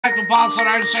Psychopaths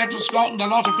around central Scotland, a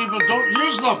lot of people don't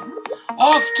use them.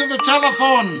 Off to the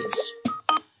telephones.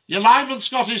 You're live on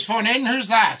Scottish Phone In. Who's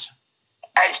that?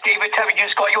 It's David. How are you,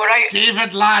 Scott? You all right?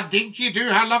 David, lad, dinky do.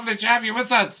 How lovely to have you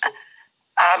with us.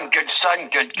 I'm good,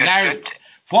 son. Good. Now,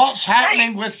 what's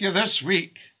happening with you this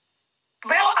week?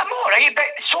 Well, I'm all right, but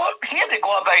so here they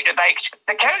go about the bikes.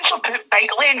 The council put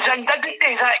bike lanes in, didn't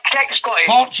they? Is that correct, Scotty?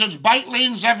 Fortune's bike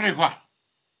lanes everywhere.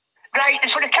 Right,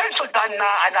 so the council done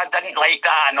that, and I didn't like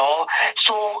that and all.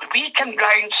 So we come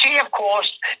round, say, of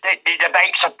course, the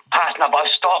bikes are passing a bus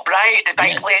stop, right? The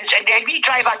bike lanes, and then we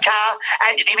drive a car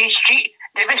into the main street.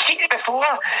 They've seen it before.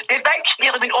 The bikes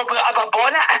nearly went over a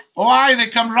bonnet. Oh, aye, they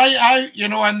come right out, you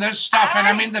know, and this stuff. And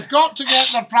I mean, they've got to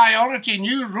get their priority,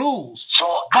 new rules. So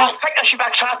I think there should be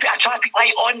a traffic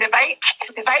light on the bike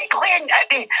lane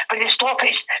when they stop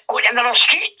it's going in another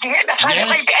street. You get the traffic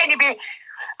light, but anyway.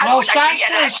 Well,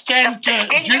 cyclists tend to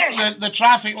duke the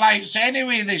traffic lights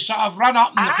anyway. They sort of run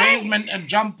up on the pavement and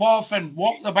jump off and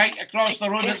walk the bike across the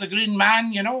road at the Green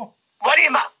Man, you know. One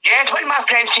of my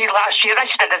friends said last year, this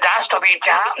is a disaster waiting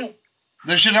to happen.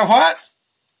 There should have what?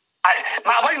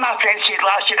 One of my friends said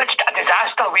last year, this is a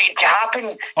disaster waiting to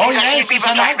happen. Oh yes, it's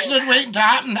an accident waiting to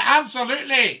happen,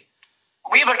 absolutely.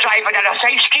 We were driving on a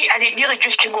side street and it nearly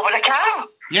just came over the car.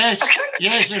 Yes,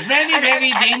 it's very,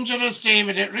 very dangerous,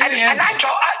 David, it really is. And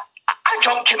I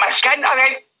jumped to my skin, I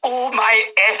went, oh my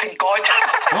effing God.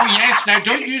 Oh yes, now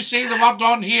don't you say the word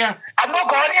on here. I'm not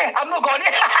going to.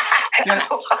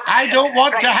 I don't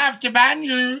want to have to ban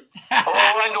you. Oh,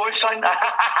 I know, son.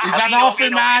 He's an awful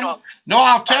man. No,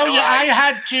 I'll tell you, I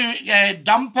had to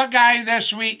dump a guy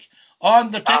this week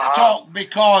on the TikTok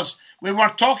because we were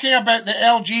talking about the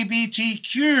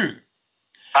LGBTQ.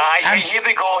 Aye, here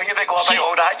we go about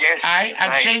all that, yes. Aye,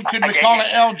 and saying, could we call it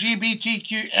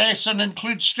LGBTQS and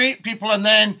include straight people and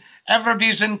then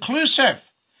everybody's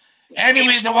inclusive?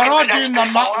 Anyway, they were all doing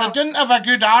their nut. They didn't have a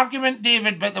good argument,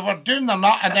 David, but they were doing their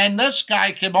nut, and then this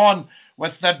guy came on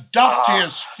with the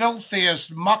dirtiest,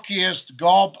 filthiest, muckiest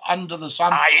gob under the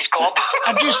sun. Aye, he's gob.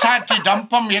 I just had to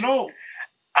dump him, you know.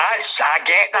 I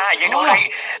get that, you know,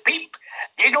 right?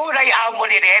 I'm one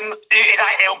of them out of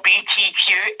that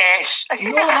LBTQS.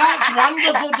 No, that's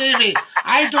wonderful, Davy.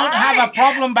 I don't have a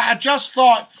problem, but I just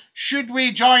thought, should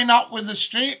we join up with the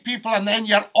straight people and then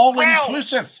you're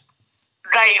all-inclusive?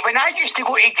 Right, when I used to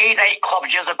go to gay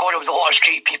nightclubs years ago, there was a lot of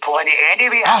straight people in it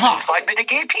anyway. I had fun with the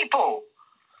gay people.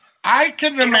 I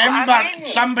can remember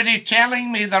somebody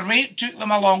telling me their mate took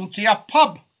them along to a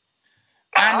pub.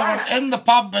 And they were in the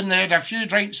pub and they had a few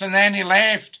drinks and then he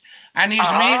left. And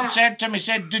his mate said to him, he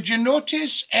said, did you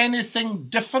notice anything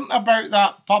different about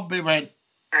that pub? He went,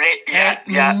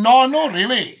 No, not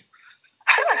really.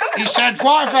 He said,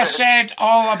 what if I said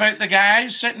all about the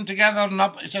guys sitting together and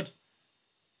up? He said,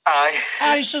 Aye.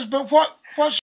 He says, but what's